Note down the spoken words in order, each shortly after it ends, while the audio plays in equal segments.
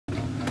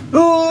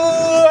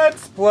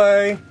Let's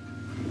play.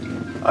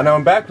 And now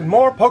I'm back with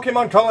more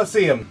Pokemon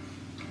Colosseum.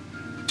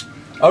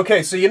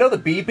 Okay, so you know the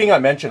beeping I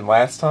mentioned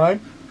last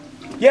time?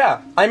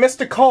 Yeah, I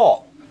missed a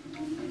call.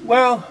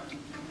 Well,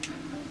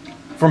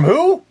 from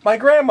who? My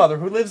grandmother,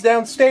 who lives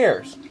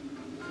downstairs.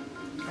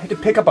 I had to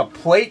pick up a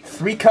plate,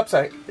 3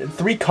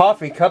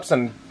 coffee cups,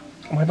 and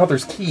my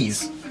mother's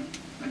keys.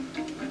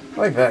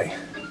 Oy vey.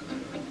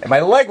 And my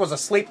leg was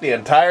asleep the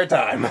entire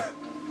time.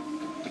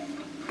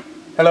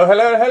 Hello,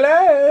 hello,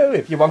 hello!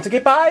 If you want to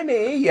get by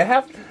me, you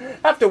have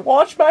to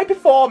watch my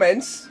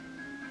performance.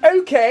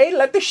 Okay,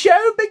 let the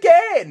show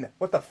begin!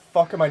 What the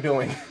fuck am I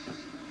doing?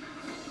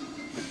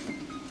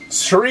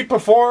 Street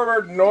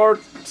performer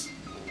North...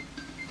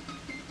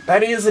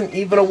 That isn't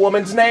even a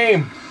woman's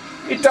name.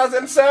 It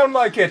doesn't sound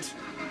like it.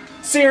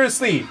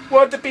 Seriously,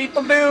 what do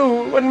people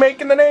do when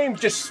making the name?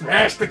 Just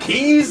smash the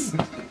keys?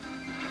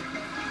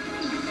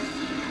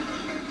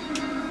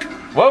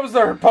 What was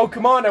their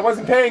Pokemon? I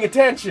wasn't paying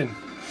attention.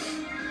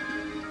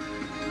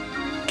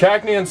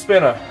 Cacnea and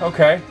Spinna.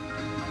 Okay.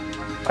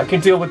 I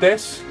can deal with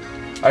this.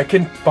 I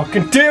can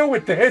fucking deal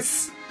with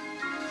this.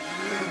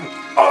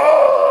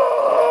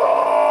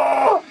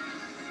 Oh!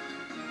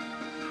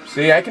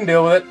 See, I can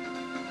deal with it.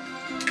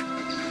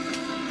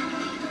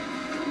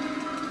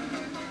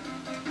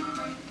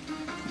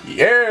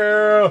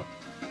 Yeah!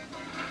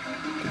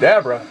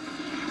 Kadabra.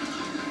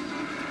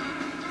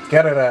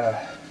 Got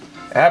a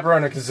Abra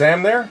and a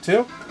Kazam there,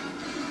 too?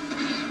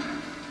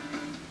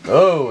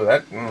 Oh,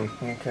 that...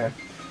 okay.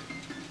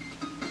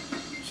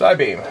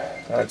 Psybeam.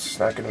 That's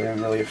not going to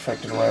be really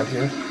effective around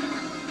here.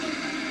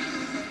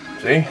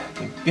 See?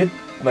 You get,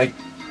 like...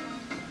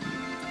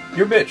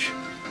 You're a bitch.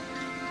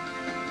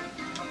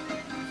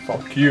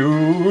 Fuck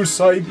you,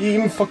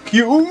 Psybeam, fuck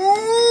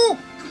you!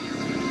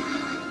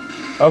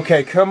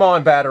 Okay, come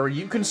on, Battery.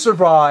 You can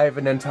survive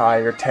an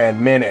entire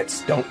 10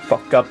 minutes. Don't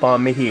fuck up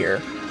on me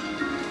here.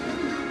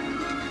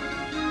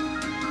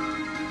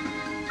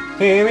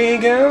 Here we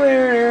go.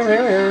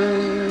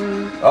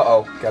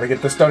 Uh-oh. Gotta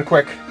get this done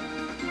quick.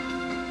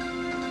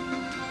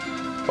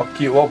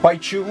 Fuck you, I'll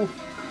bite you.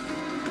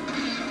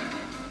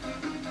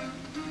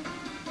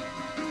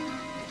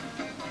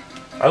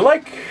 I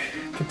like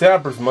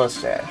Kadabra's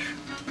mustache.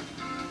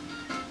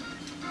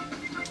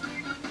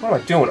 What am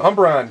I doing?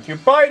 Umbreon, you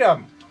bite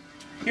him!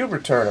 You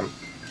return him.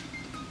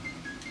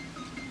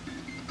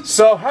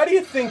 So, how do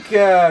you think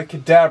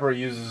Kadabra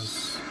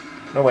uses...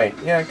 No, wait.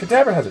 Yeah,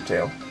 Kadabra has a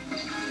tail.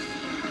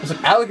 Is it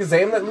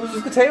Alakazam that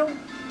loses the tail?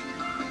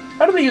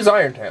 How do they use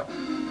Iron Tail?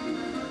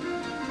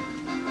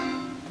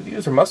 Did they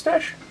use her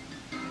mustache?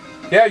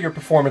 Yeah, your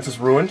performance is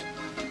ruined.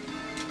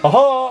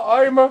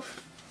 Haha,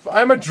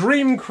 I'm a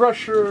dream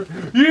crusher.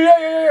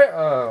 Yeah!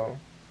 Oh.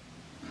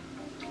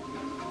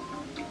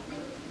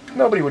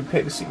 Nobody would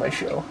pay to see my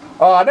show.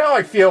 Oh, now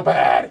I feel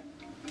bad.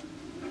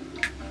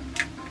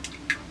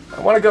 I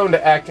want to go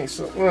into acting,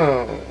 so...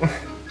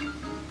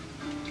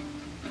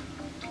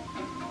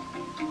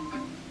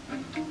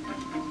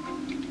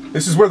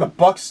 This is where the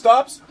buck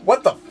stops?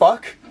 What the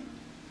fuck?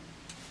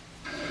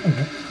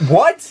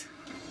 What?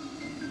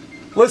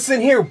 Listen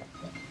here,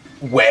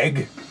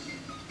 Weg.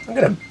 I'm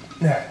gonna...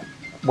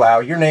 Wow,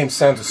 your name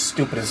sounds as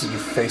stupid as your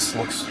face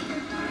looks.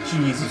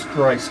 Jesus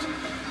Christ.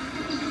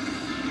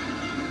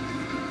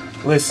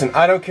 Listen,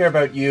 I don't care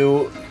about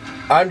you.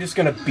 I'm just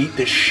gonna beat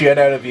the shit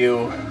out of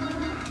you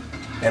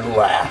and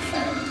laugh.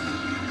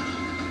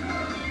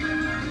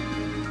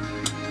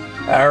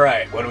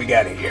 Alright, what do we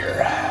got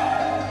here?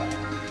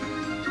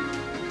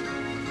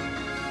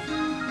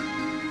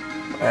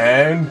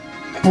 And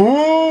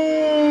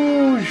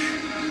boosh!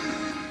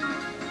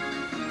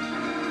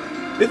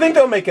 Do you think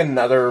they'll make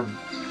another...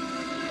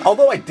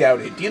 Although I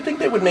doubt it, do you think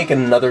they would make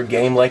another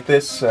game like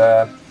this?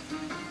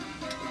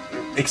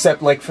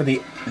 Except like for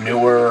the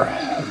newer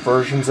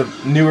versions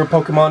of newer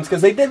Pokemons?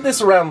 Because they did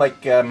this around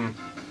like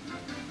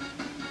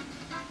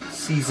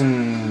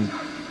Season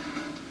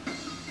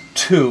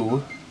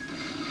 2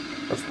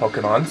 of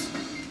Pokemons.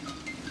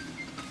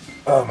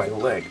 Oh, my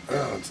leg.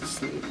 Oh, it's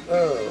asleep.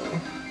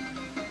 Oh.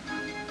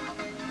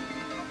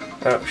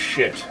 Oh,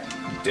 shit.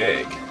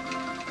 Dig.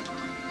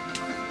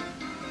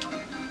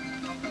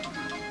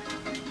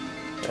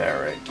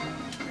 Alright.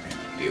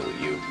 Deal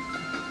with you.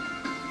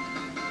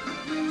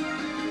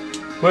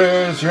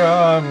 Where's your...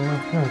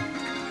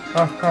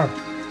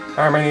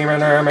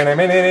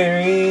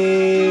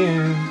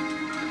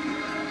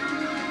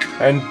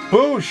 And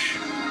boosh!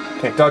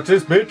 Can't touch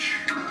this, bitch.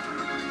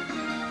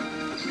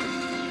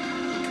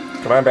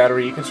 Come on,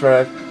 Battery, you can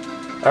survive.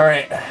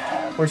 Alright.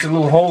 Where's the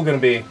little hole gonna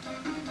be?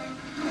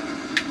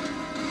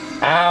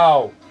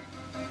 Ow!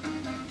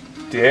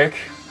 Dick.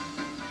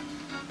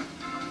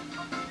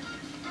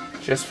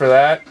 Just for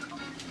that?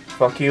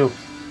 Fuck you.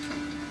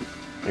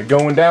 You're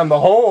going down the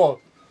hole!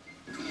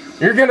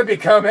 You're gonna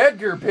become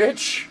Edgar,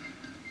 bitch!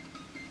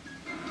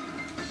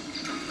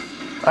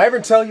 I ever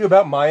tell you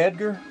about my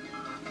Edgar?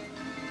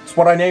 It's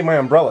what I name my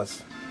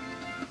umbrellas.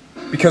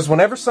 Because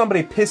whenever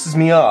somebody pisses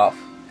me off,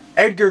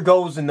 Edgar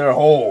goes in their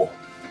hole.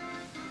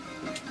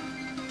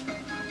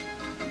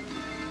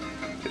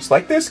 Just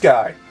like this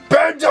guy.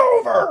 Bend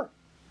over!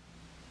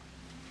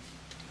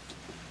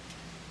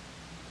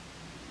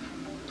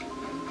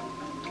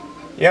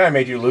 Yeah, I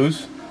made you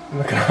lose.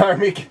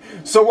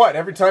 So what?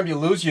 Every time you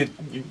lose, you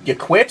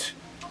quit?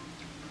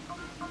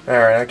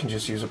 Alright, I can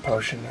just use a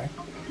potion. I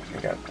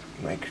got,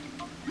 like,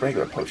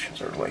 regular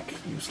potions are, like,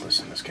 useless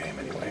in this game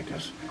anyway,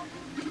 because,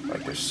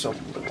 like, there's so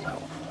little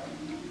health.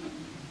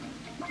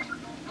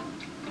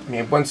 I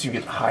mean, once you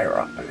get higher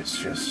up, it's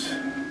just,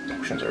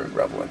 potions are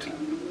irrelevant.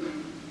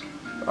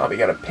 Oh, we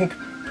got a pink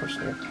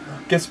person here.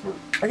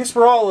 I guess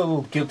we're all a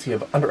little guilty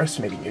of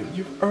underestimating you.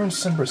 You've earned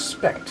some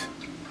respect.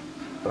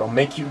 But I'll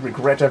make you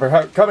regret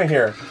ever coming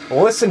here.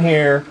 Listen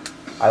here.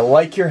 I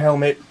like your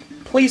helmet.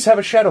 Please have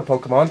a shadow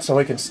Pokemon so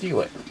I can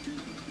steal it.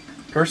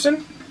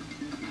 Person?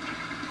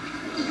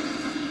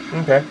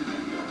 Okay.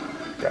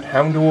 Got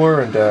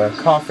Houndour and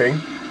Coughing.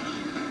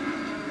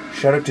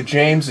 Shout out to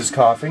James is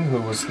Coughing,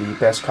 who was the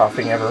best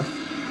Coughing ever.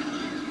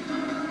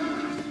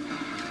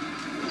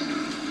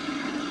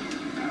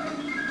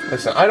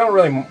 Listen, I don't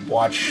really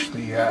watch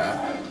the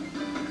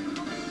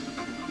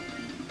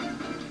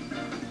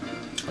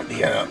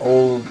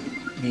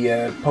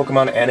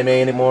Pokemon anime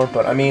anymore,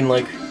 but I mean,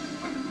 like,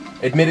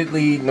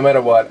 admittedly, no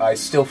matter what, I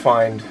still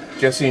find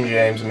Jesse and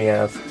James and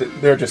Meowth,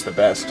 they're just the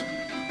best.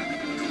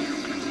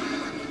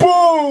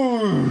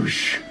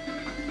 Boosh!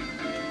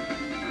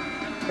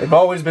 They've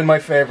always been my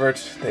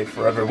favorite. They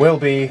forever will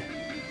be.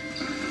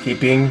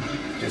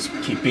 Just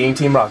keep being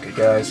Team Rocket,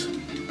 guys.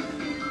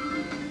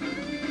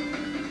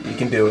 You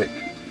can do it.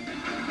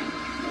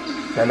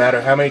 No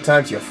matter how many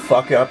times you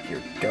fuck up,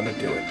 you're gonna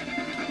do it.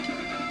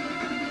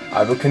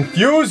 I will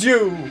confuse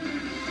you!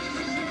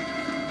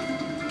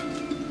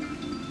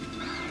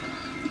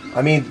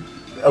 I mean,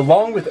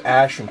 along with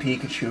Ash and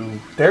Pikachu,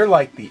 they're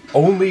like the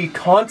only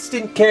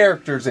constant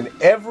characters in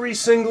every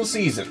single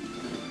season.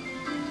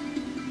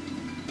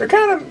 They're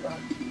kind of,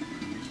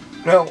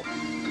 well,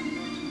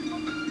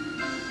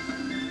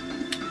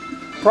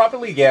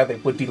 properly, yeah, they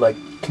would be, like,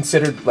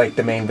 considered, like,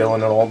 the main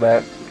villain and all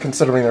that,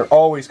 considering they're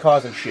always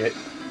causing shit.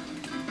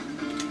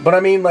 But I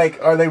mean, like,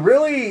 are they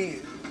really,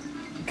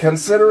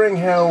 considering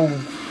how,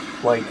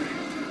 like,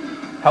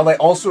 how they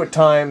also at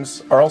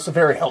times are also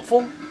very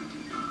helpful?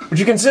 Would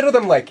you consider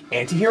them, like,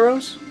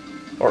 anti-heroes?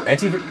 Or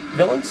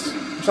anti-villains?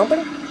 Or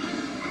something?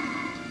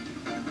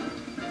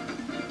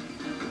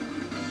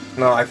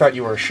 No, I thought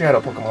you were a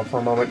shadow Pokemon for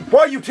a moment.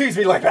 Why you tease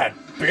me like that,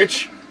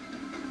 bitch?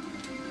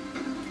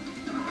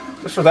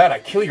 Just for that, I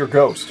kill your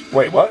ghost.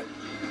 Wait, what?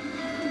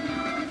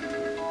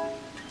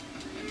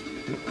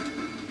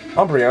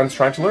 Umbreon's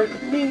trying to learn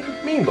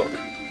mean look.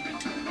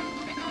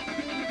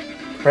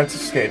 Prevents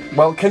escape.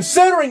 Well,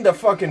 considering the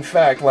fucking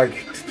fact,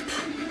 like,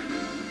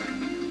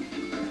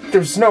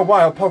 there's no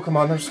wild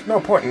Pokemon, there's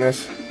no point in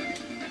this.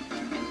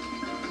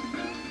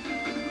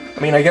 I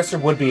mean, I guess there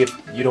would be if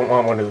you don't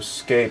want one to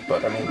escape,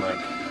 but I mean, like,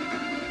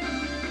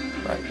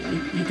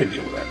 you could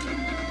deal with that.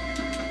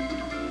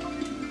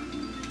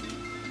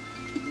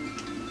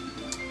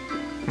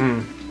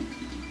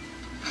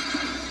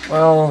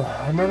 Well,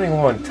 I'm running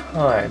low on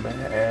time,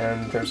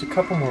 and there's a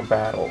couple more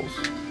battles.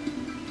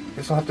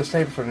 Guess I'll have to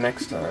save it for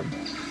next time.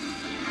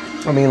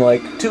 I mean,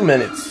 like, 2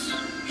 minutes.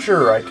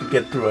 Sure, I could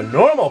get through a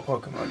normal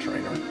Pokemon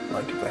trainer,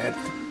 like if I had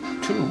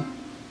 2.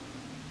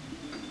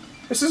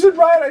 This isn't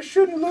right, I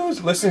shouldn't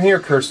lose. Listen here,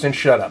 Kirsten,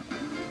 shut up.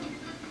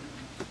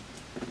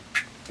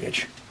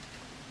 Bitch.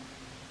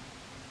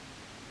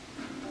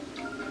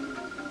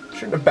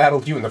 Shouldn't have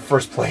battled you in the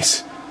first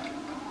place.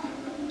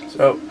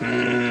 So,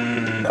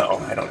 no,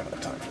 I don't have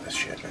enough time for this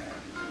shit.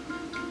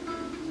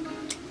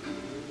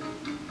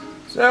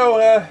 So,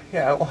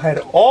 yeah, I'll head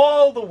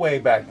all the way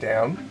back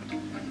down.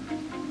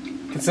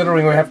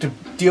 Considering we have to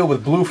deal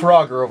with Blue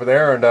Frogger over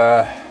there and,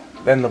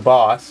 then the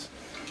boss.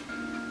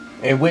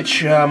 In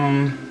which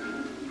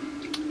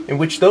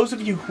those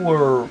of you who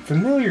are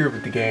familiar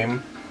with the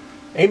game,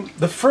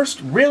 the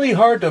first really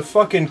hard to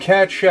fucking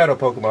catch shadow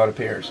Pokemon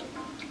appears.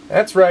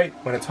 That's right,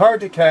 when it's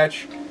hard to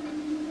catch,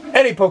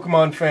 any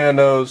Pokemon fan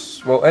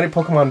knows, well, any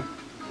Pokemon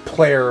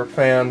player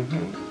fan,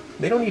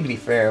 they don't need to be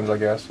fans, I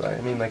guess. I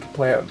mean, they can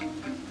play it,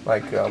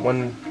 like,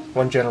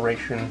 one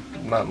generation,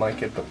 not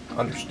like it, but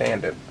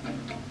understand it.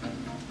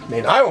 I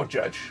mean, I won't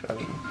judge. I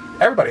mean,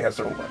 everybody has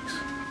their own likes.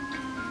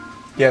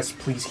 Yes,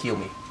 please heal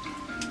me.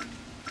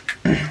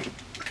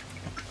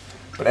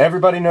 But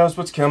everybody knows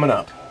what's coming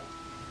up.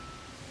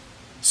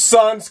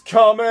 Sun's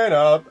coming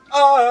up,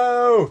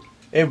 oh!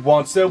 It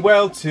wants so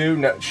well to...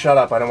 No, shut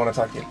up, I don't want to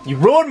talk to you. You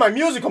ruined my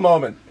musical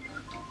moment!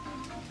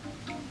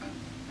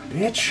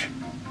 Bitch.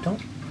 Don't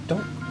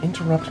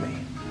interrupt me.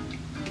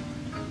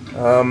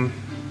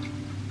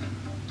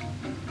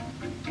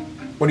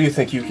 What do you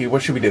think, Yuki?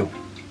 What should we do?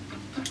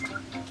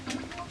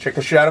 Check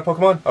the shadow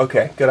Pokemon?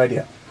 Okay, good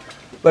idea.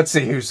 Let's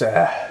see who's,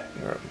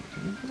 you're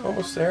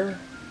almost there.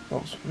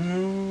 Almost,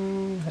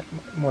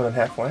 more than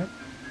halfway.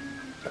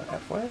 About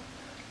halfway.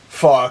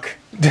 Fuck.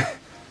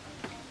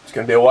 It's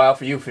gonna be a while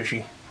for you,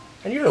 Fishy.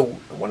 And you're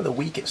one of the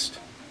weakest.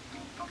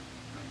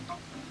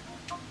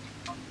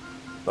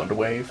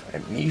 Thunderwave,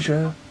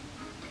 Amnesia,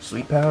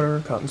 Sleep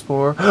Powder, Cotton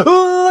Spore.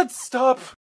 Let's stop!